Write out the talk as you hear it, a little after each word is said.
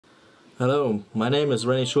Hello, my name is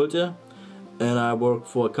Rene Schulte and I work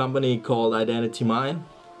for a company called Identity Mine.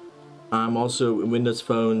 I'm also a Windows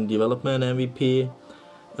Phone development MVP,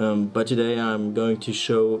 but today I'm going to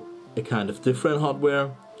show a kind of different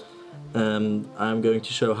hardware. I'm going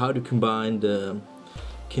to show how to combine the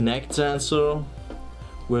Kinect sensor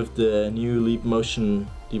with the new Leap Motion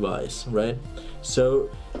device, right?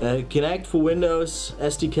 So Kinect for Windows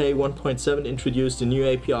SDK 1.7 introduced a new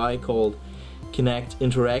API called Kinect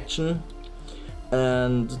Interaction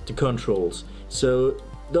and the controls. So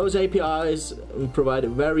those APIs provide a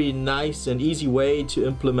very nice and easy way to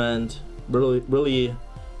implement really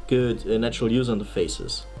good natural user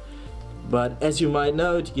interfaces. But as you might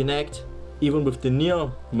know, the Kinect, even with the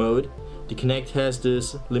near mode, the Kinect has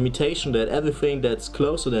this limitation that everything that's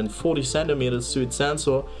closer than 40 centimeters to its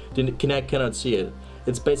sensor, the Kinect cannot see it.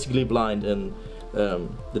 It's basically blind in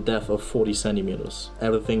the depth of 40 centimeters,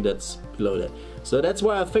 everything that's below that. So that's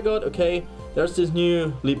why I figured, okay, there's this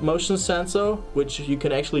new Leap Motion sensor which you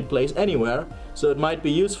can actually place anywhere, so it might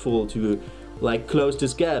be useful to like close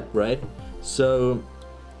this gap, right? So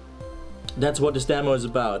that's what this demo is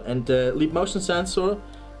about. And the Leap Motion sensor,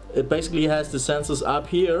 it basically has the sensors up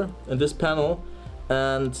here in this panel,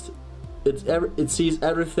 and it sees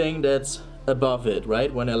everything that's above it,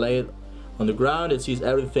 right? When I lay it on the ground, it sees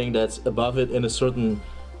everything that's above it in a certain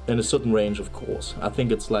range, of course. I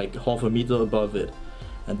think it's like half a meter above it,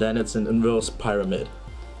 and then it's an inverse pyramid.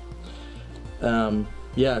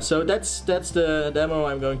 Yeah, so that's the demo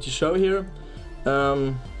I'm going to show here.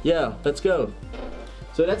 Yeah, let's go.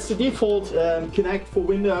 So that's the default Kinect for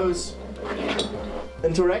Windows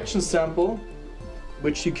interaction sample,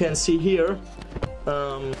 which you can see here.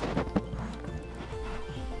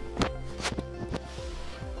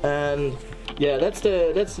 And yeah, that's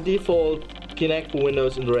the default Kinect for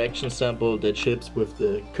Windows interaction sample that ships with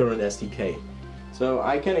the current SDK. So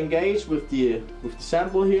I can engage with the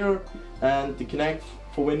sample here, and the Kinect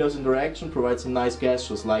for Windows interaction provides some nice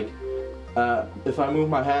gestures, like if I move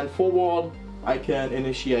my hand forward, I can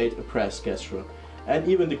initiate a press gesture. And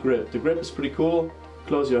even the grip. The grip is pretty cool.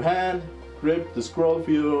 Close your hand, grip the scroll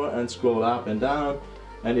viewer and scroll up and down,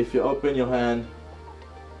 and if you open your hand,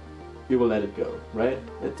 you will let it go, right?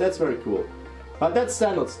 That's very cool. But that's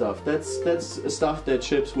standard stuff. That's stuff that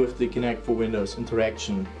ships with the Kinect for Windows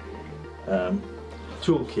interaction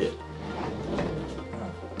toolkit.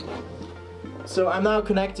 So I'm now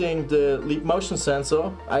connecting the Leap Motion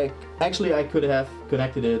sensor. I could have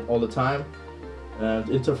connected it all the time.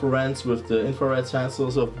 The interference with the infrared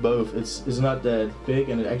sensors of both is not that big,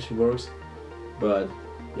 and it actually works. But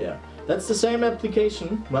yeah, that's the same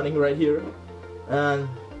application running right here. And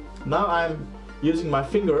now I'm using my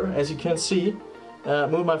finger, as you can see.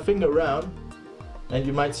 Move my finger around, and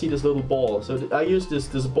you might see this little ball. So I use this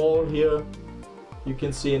ball here. You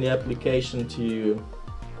can see in the application to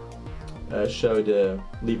show the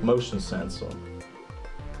Leap Motion sensor,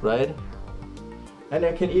 right? And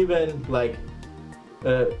I can even like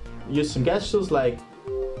use some gestures, like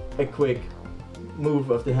a quick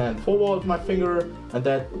move of the hand forward with my finger, and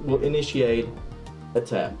that will initiate a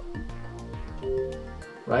tap,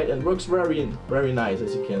 right? And works very nice,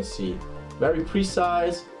 as you can see, very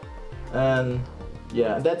precise. And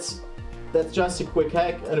yeah, that's just a quick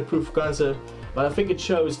hack and a proof of concept, but I think it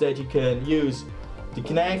shows that you can use the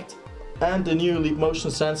Kinect and the new Leap Motion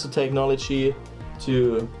sensor technology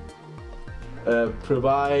to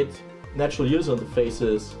provide natural user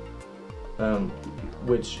interfaces,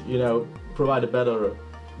 which, you know, provide a better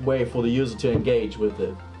way for the user to engage with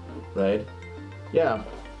it, right? Yeah,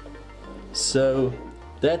 so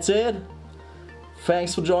that's it.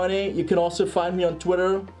 Thanks for joining. You can also find me on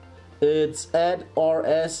Twitter. It's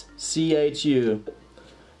 @RSCHU.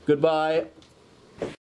 Goodbye.